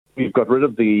We've got rid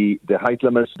of the height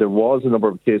limits. There was a number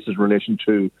of cases in relation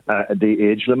to the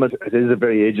age limit. It is a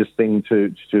very ageist thing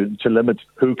to limit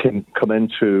who can come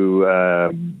into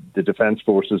the Defence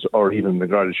Forces or even the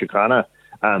Garda Síochána.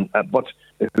 But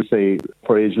if we say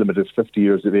for age limit is 50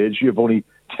 years of age, you have only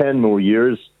 10 more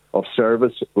years of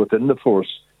service within the force.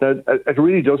 Now, it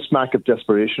really does smack of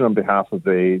desperation on behalf of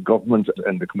the government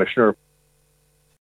and the Commissioner.